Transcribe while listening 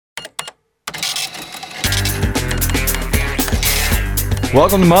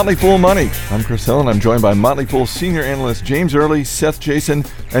Welcome to Motley Fool Money. I'm Chris Hill, and I'm joined by Motley Fool senior analysts James Early, Seth Jason,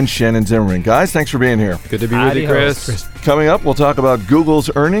 and Shannon Zimmerman. Guys, thanks for being here. Good to be with you, Chris. Coming up, we'll talk about Google's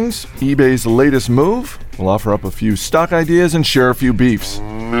earnings, eBay's latest move. We'll offer up a few stock ideas and share a few beefs.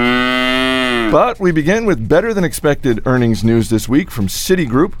 But we begin with better than expected earnings news this week from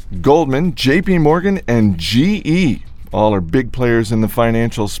Citigroup, Goldman, JP Morgan, and GE. All are big players in the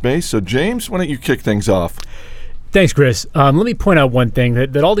financial space. So, James, why don't you kick things off? Thanks, Chris. Let me point out one thing,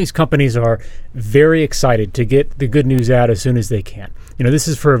 that all these companies are very excited to get the good news out as soon as they can. You know, this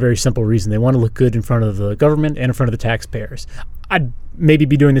is for a very simple reason. They want to look good in front of the government and in front of the taxpayers. I'd maybe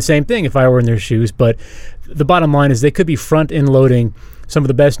be doing the same thing if I were in their shoes, but the bottom line is they could be front-end loading some of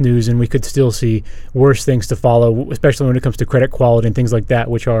the best news, and we could still see worse things to follow, especially when it comes to credit quality and things like that,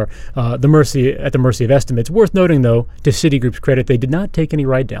 which are at the mercy of estimates. Worth noting, though, to Citigroup's credit, they did not take any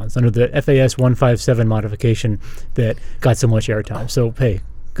write-downs under the FAS 157 modification that got so much airtime. So, hey,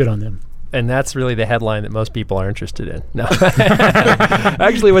 good on them. And that's really the headline that most people are interested in. No.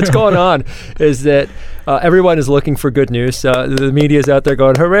 Actually, what's going on is that everyone is looking for good news. The media is out there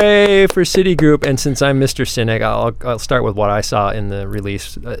going, hooray for Citigroup. And since I'm Mr. Cynic, I'll start with what I saw in the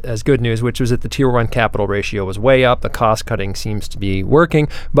release as good news, which was that the Tier 1 capital ratio was way up. The cost cutting seems to be working.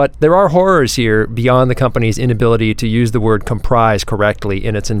 But there are horrors here beyond the company's inability to use the word comprise correctly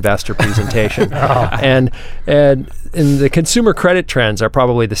in its investor presentation. And the consumer credit trends are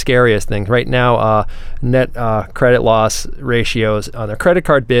probably the scariest thing. Right now, net credit loss ratios on their credit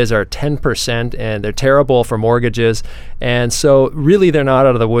card biz are 10%, and they're terrible for mortgages. And so really they're not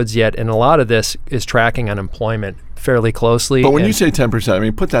out of the woods yet, and a lot of this is tracking unemployment fairly closely. But when you say 10%, I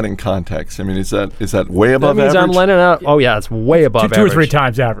mean, put that in context. I mean, is that way above average? I'm letting out. Oh yeah, it's way above average. 2 or 3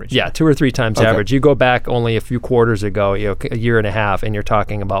 times average. Yeah, 2 or 3 times average. You go back only a few quarters ago, a year and a half, and you're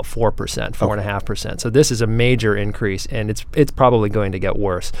talking about 4%, 4.5%. So this is a major increase, and it's probably going to get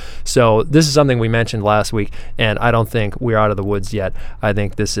worse. So this is something we mentioned last week, and I don't think we're out of the woods yet. I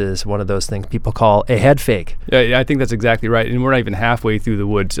think this is one of those things people call a head fake. Yeah, I think that's exactly right, and we're not even halfway through the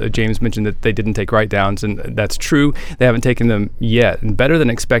woods. James mentioned that they didn't take write-downs, and that's true. They haven't taken them yet. And better than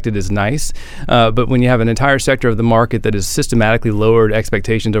expected is nice. But when you have an entire sector of the market that has systematically lowered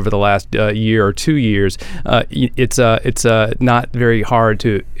expectations over the last year or 2 years, it's not very hard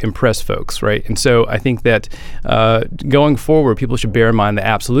to impress folks, right? And so I think that going forward, people should bear in mind the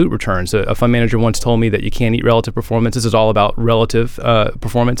absolute returns. A fund manager once told me that you can't eat relative performance. This is all about relative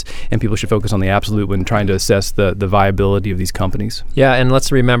performance, and people should focus on the absolute when trying to assess the viability of these companies. Yeah, and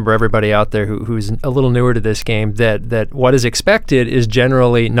let's remember, everybody out there who's a little newer to this game, that what is expected is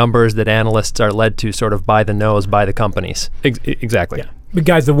generally numbers that analysts are led to sort of by the nose by the companies. Exactly. Yeah. But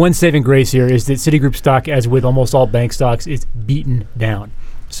guys, the one saving grace here is that Citigroup stock, as with almost all bank stocks, is beaten down.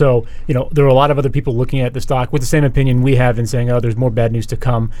 So, there are a lot of other people looking at the stock with the same opinion we have and saying, oh, there's more bad news to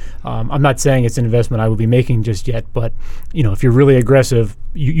come. I'm not saying it's an investment I would be making just yet, but, if you're really aggressive,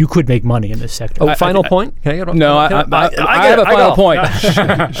 you could make money in this sector. Oh, final point? I have a final point.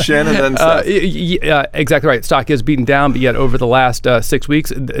 Shannon then Seth. Yeah, exactly right. Stock is beaten down, but yet over the last 6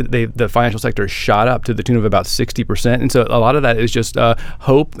 weeks, the financial sector shot up to the tune of about 60%. And so a lot of that is just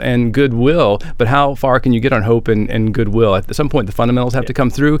hope and goodwill. But how far can you get on hope and goodwill? At some point, the fundamentals have to come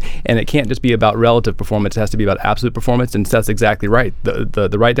through, and it can't just be about relative performance. It has to be about absolute performance, and that's exactly right.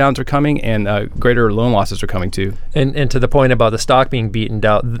 The write-downs are coming, and greater loan losses are coming too. And to the point about the stock being beaten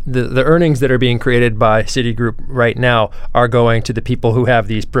down, the earnings that are being created by Citigroup right now are going to the people who have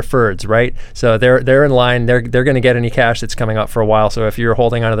these preferreds, right? So they're in line. They're going to get any cash that's coming up for a while. So if you're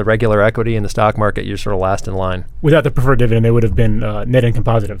holding onto the regular equity in the stock market, you're sort of last in line. Without the preferred dividend, they would have been net income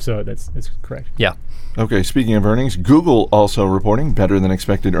positive. So that's correct. Yeah. Okay, speaking of earnings, Google also reporting better than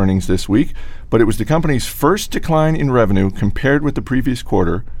expected earnings this week, but it was the company's first decline in revenue compared with the previous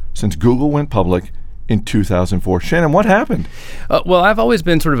quarter since Google went public in 2004. Shannon, what happened? Well, I've always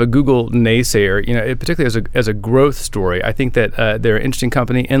been sort of a Google naysayer, particularly as a growth story. I think that they're an interesting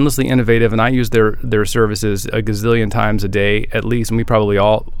company, endlessly innovative, and I use their services a gazillion times a day at least, and we probably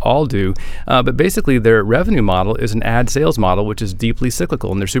all do. But basically, their revenue model is an ad sales model, which is deeply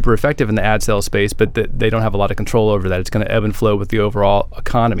cyclical, and they're super effective in the ad sales space, but they don't have a lot of control over that. It's going to ebb and flow with the overall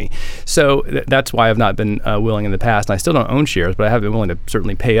economy. So that's why I've not been willing in the past, and I still don't own shares, but I have been willing to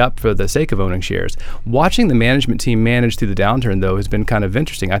certainly pay up for the sake of owning shares. Watching the management team manage through the downturn, though, has been kind of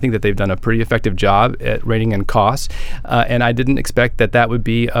interesting. I think that they've done a pretty effective job at reining in costs, and I didn't expect that would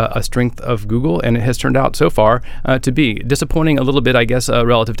be a strength of Google, and it has turned out so far to be. Disappointing a little bit, I guess,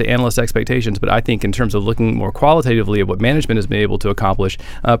 relative to analyst expectations, but I think in terms of looking more qualitatively at what management has been able to accomplish,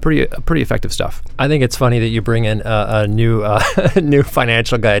 pretty effective stuff. I think it's funny that you bring in a new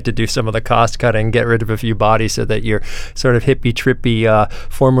financial guy to do some of the cost cutting, get rid of a few bodies so that your sort of hippie trippy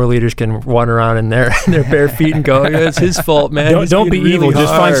former leaders can run around in their bare feet and go, it's his fault, man. Don't be really evil.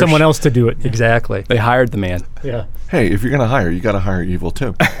 Just find harsh. someone else to do it. Exactly. They hired the man. Yeah. Hey, if you're going to hire, you got to hire evil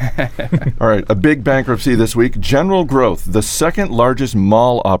too. All right, a big bankruptcy this week. General Growth, the second largest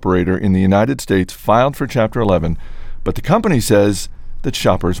mall operator in the United States, filed for Chapter 11, but the company says that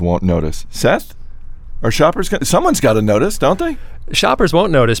shoppers won't notice. Seth? Are shoppers someone's got to notice, don't they? Shoppers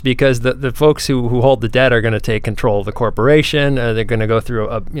won't notice because the folks who hold the debt are going to take control of the corporation. They're going to go through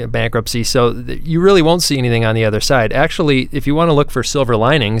a bankruptcy. So you really won't see anything on the other side. Actually, if you want to look for silver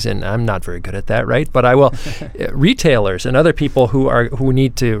linings, and I'm not very good at that, right? But I will. Retailers and other people who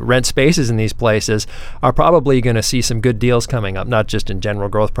need to rent spaces in these places are probably going to see some good deals coming up, not just in General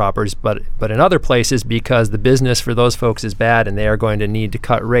Growth properties, but in other places, because the business for those folks is bad and they are going to need to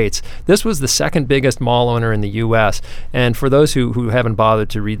cut rates. This was the second biggest mall owner in the U.S. And for those who haven't bothered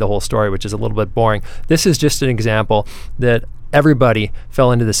to read the whole story, which is a little bit boring, this is just an example that everybody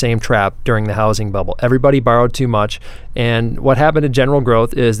fell into the same trap during the housing bubble. Everybody borrowed too much. And what happened in General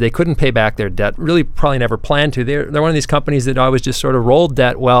Growth is they couldn't pay back their debt, really probably never planned to. They're one of these companies that always just sort of rolled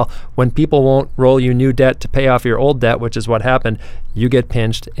debt. Well, when people won't roll you new debt to pay off your old debt, which is what happened, you get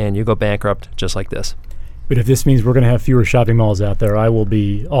pinched and you go bankrupt just like this. But if this means we're going to have fewer shopping malls out there, I will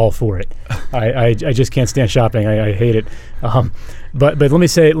be all for it. I just can't stand shopping. I hate it. But let me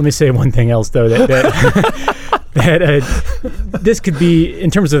say one thing else though that this could be,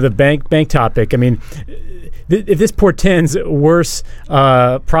 in terms of the bank topic. I mean, if this portends worse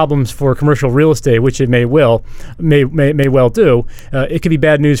problems for commercial real estate, which it may well do, it could be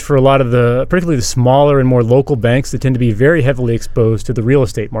bad news for a lot of particularly the smaller and more local banks that tend to be very heavily exposed to the real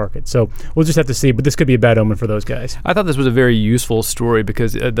estate market. So we'll just have to see, but this could be a bad omen for those guys. I thought this was a very useful story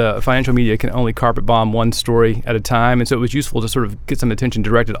because the financial media can only carpet bomb one story at a time, and so it was useful to sort of get some attention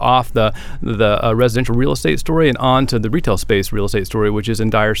directed off the residential real estate story and on to the retail space real estate story, which is in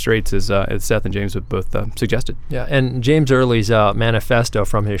dire straits, as Seth and James have both suggested. Yeah, and James Early's manifesto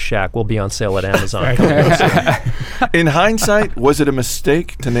from his shack will be on sale at Amazon. In hindsight, was it a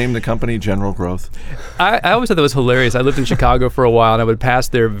mistake to name the company General Growth? I always thought that was hilarious. I lived in Chicago for a while, and I would pass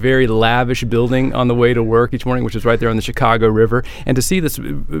their very lavish building on the way to work each morning, which is right there on the Chicago River. And to see this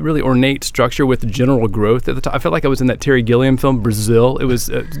really ornate structure with General Growth at the top, I felt like I was in that Terry Gilliam film, Brazil. It was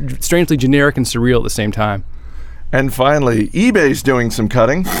strangely generic and surreal at the same time. And finally, eBay's doing some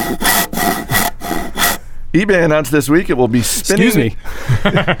cutting. eBay announced this week it will be spinning. Excuse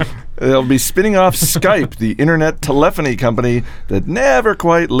me. They'll be spinning off Skype, the internet telephony company that never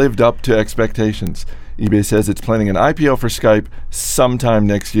quite lived up to expectations. eBay says it's planning an IPO for Skype sometime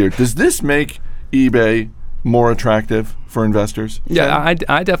next year. Does this make eBay more attractive for investors? Yeah,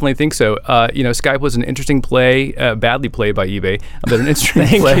 I definitely think so. Skype was an interesting play, badly played by eBay, but an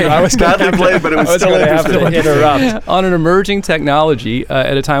interesting play. I was badly played, but it was still interesting. To interrupt on an emerging technology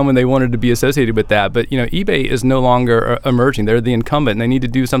at a time when they wanted to be associated with that. But eBay is no longer emerging; they're the incumbent, and they need to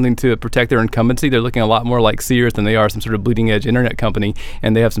do something to protect their incumbency. They're looking a lot more like Sears than they are some sort of bleeding edge internet company,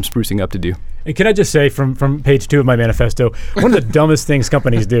 and they have some sprucing up to do. And can I just say, from page 2 of my manifesto, one of the dumbest things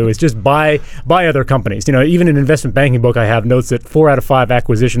companies do is just buy other companies. Even an investment banking book I have notes that 4 out of 5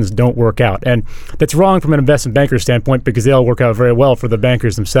 acquisitions don't work out. And that's wrong from an investment banker standpoint because they all work out very well for the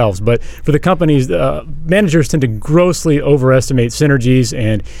bankers themselves. But for the companies, managers tend to grossly overestimate synergies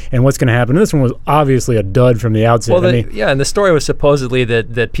and what's going to happen. And this one was obviously a dud from the outset. Well, and the story was supposedly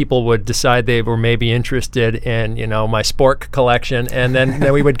that people would decide they were maybe interested in, my Spork collection, and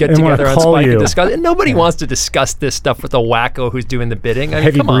then we would get together on Skype and discuss it. And nobody wants to discuss this stuff with the wacko who's doing the bidding.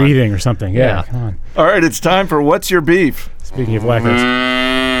 Heavy breathing or something. Yeah, come on. All right, it's time for What's Your Beef? Speaking of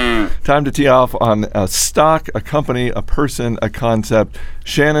wackos. Time to tee off on a stock, a company, a person, a concept.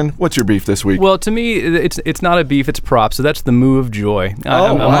 Shannon, what's your beef this week? Well, to me, it's not a beef, it's prop. So that's the moo of joy.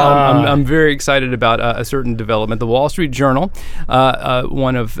 Wow. I'm very excited about a certain development. The Wall Street Journal,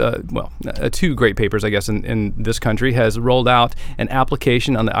 one of, two great papers, I guess, in this country, has rolled out an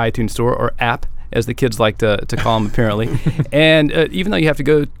application on the iTunes Store, or app, as the kids like to call them, apparently. And even though you have to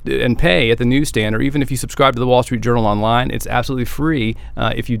go and pay at the newsstand, or even if you subscribe to the Wall Street Journal online, it's absolutely free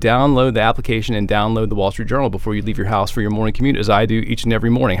if you download the application and download the Wall Street Journal before you leave your house for your morning commute, as I do each and every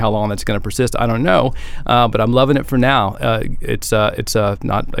morning. How long that's going to persist, I don't know, but I'm loving it for now. It's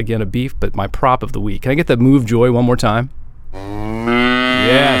not, again, a beef, but my prop of the week. Can I get the move joy one more time?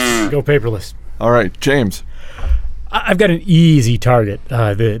 Yes. Go paperless. All right, James. I've got an easy target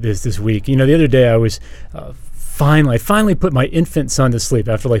this week. The other day I was finally put my infant son to sleep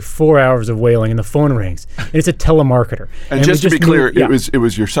after like 4 hours of wailing, and the phone rings, and it's a telemarketer. And just to be clear, it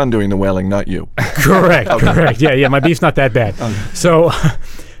was your son doing the wailing, not you. Correct. Yeah. My beef's not that bad. Okay.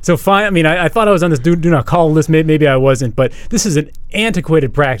 So fine. I mean, I thought I was on this do not call list. Maybe I wasn't, but this is an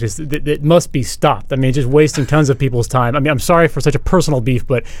antiquated practice that must be stopped. I mean, just wasting tons of people's time. I mean, I'm sorry for such a personal beef,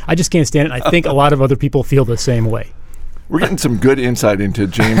 but I just can't stand it. I think a lot of other people feel the same way. We're getting some good insight into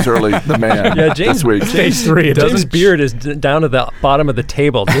James Early, the man. Yeah, James. This week. Stage 3. James' beard is down to the bottom of the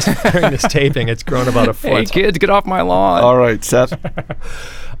table. Just during this taping, it's grown about a foot. Hey, kids, get off my lawn. All right, Seth.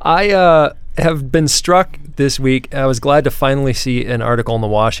 I have been struck this week. I was glad to finally see an article in the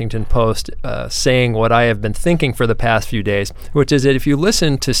Washington Post saying what I have been thinking for the past few days, which is that if you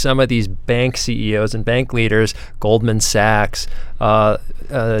listen to some of these bank CEOs and bank leaders, Goldman Sachs,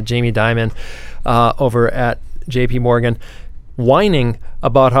 Jamie Dimon over at JP Morgan, whining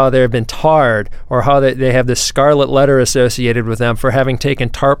about how they've been tarred or how they have this scarlet letter associated with them for having taken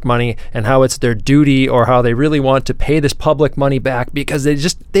TARP money and how it's their duty or how they really want to pay this public money back because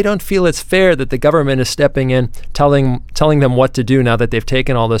they don't feel it's fair that the government is stepping in telling them what to do now that they've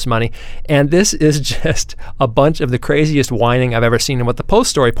taken all this money. And this is just a bunch of the craziest whining I've ever seen. And what the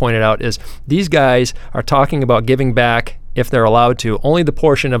Post story pointed out is these guys are talking about giving back, if they're allowed to, only the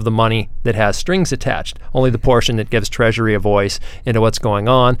portion of the money that has strings attached, only the portion that gives Treasury a voice into what's going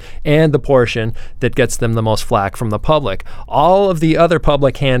on, and the portion that gets them the most flack from the public. All of the other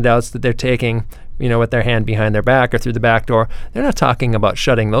public handouts that they're taking, with their hand behind their back or through the back door, they're not talking about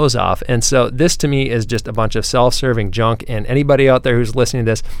shutting those off. And so this to me is just a bunch of self-serving junk, and anybody out there who's listening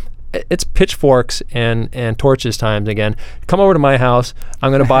to this, it's pitchforks and torches times again. Come over to my house.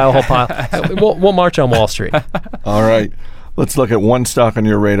 I'm going to buy a whole pile. We'll march on Wall Street. All right. Let's look at one stock on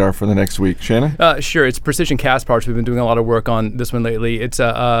your radar for the next week. Shannon? Sure. It's Precision Castparts. We've been doing a lot of work on this one lately. It's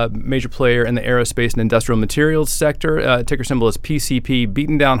a major player in the aerospace and industrial materials sector. Ticker symbol is PCP.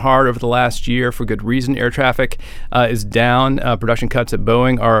 Beaten down hard over the last year for good reason. Air traffic is down. Production cuts at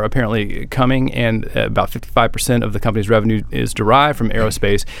Boeing are apparently coming, and about 55% of the company's revenue is derived from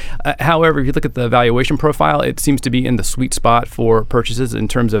aerospace. However, if you look at the valuation profile, it seems to be in the sweet spot for purchases in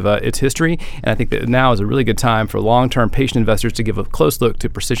terms of its history. And I think that now is a really good time for long-term patient investors to give a close look to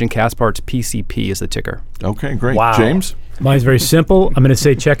Precision Castparts. PCP is the ticker. Okay, great. Wow. James? Mine's very simple. I'm going to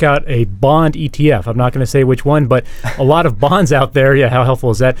say check out a bond ETF. I'm not going to say which one, but a lot of bonds out there. Yeah, how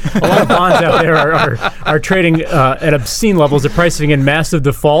helpful is that? A lot of bonds out there are trading at obscene levels. They're pricing in massive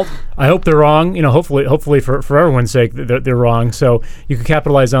default. I hope they're wrong. Hopefully for everyone's sake, they're wrong. So you can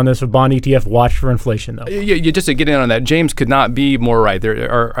capitalize on this with bond ETF. Watch for inflation, though. You just to get in on that, James could not be more right.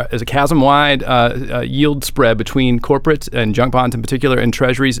 There is a chasm-wide yield spread between corporates and junk bonds in particular and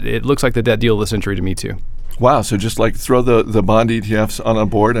treasuries. It looks like the debt deal of the century to me, too. Wow, so just like throw the bond ETFs on a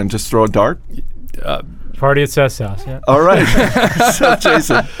board and just throw a dart? Party at Seth's house, yeah. All right. So,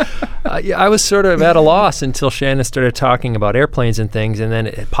 Jason. I was sort of at a loss until Shannon started talking about airplanes and things, and then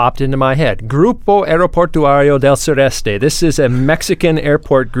it popped into my head. Grupo Aeroportuario del Sureste. This is a Mexican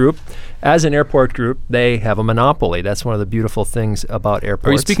airport group. As an airport group, they have a monopoly. That's one of the beautiful things about airports.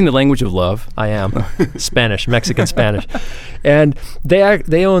 Are you speaking the language of love? I am. Spanish, Mexican Spanish. And they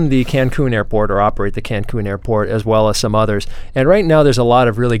own the Cancun airport or operate the Cancun airport as well as some others. And right now there's a lot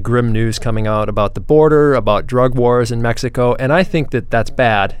of really grim news coming out about the border, about drug wars in Mexico. And I think that that's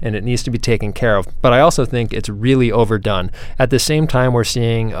bad and it needs to be taken care of. But I also think it's really overdone. At the same time, we're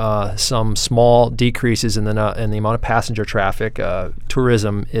seeing some small decreases in the amount of passenger traffic.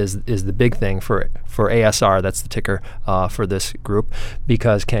 Tourism is the big thing for ASR. That's the ticker for this group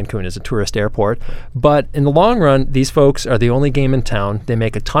because Cancun is a tourist airport. But in the long run, these folks are the only game in town. They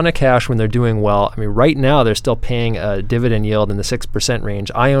make a ton of cash when they're doing well. I mean, right now they're still paying a dividend yield in the 6%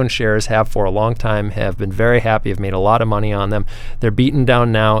 range. I own shares, have for a long time, have been very happy, have made a lot of money on them. They're beaten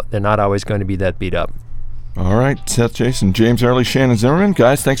down now. They're not always going to be that beat up. All right, Seth Jason, James Early, Shannon Zimmerman.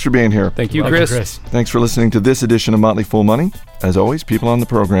 Guys, thanks for being here. Thank you, Chris. Thanks for listening to this edition of Motley Fool Money. As always, people on the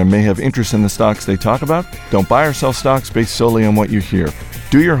program may have interest in the stocks they talk about. Don't buy or sell stocks based solely on what you hear.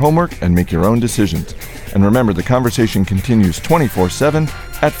 Do your homework and make your own decisions. And remember, the conversation continues 24/7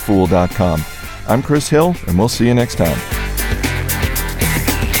 at Fool.com. I'm Chris Hill, and we'll see you next time.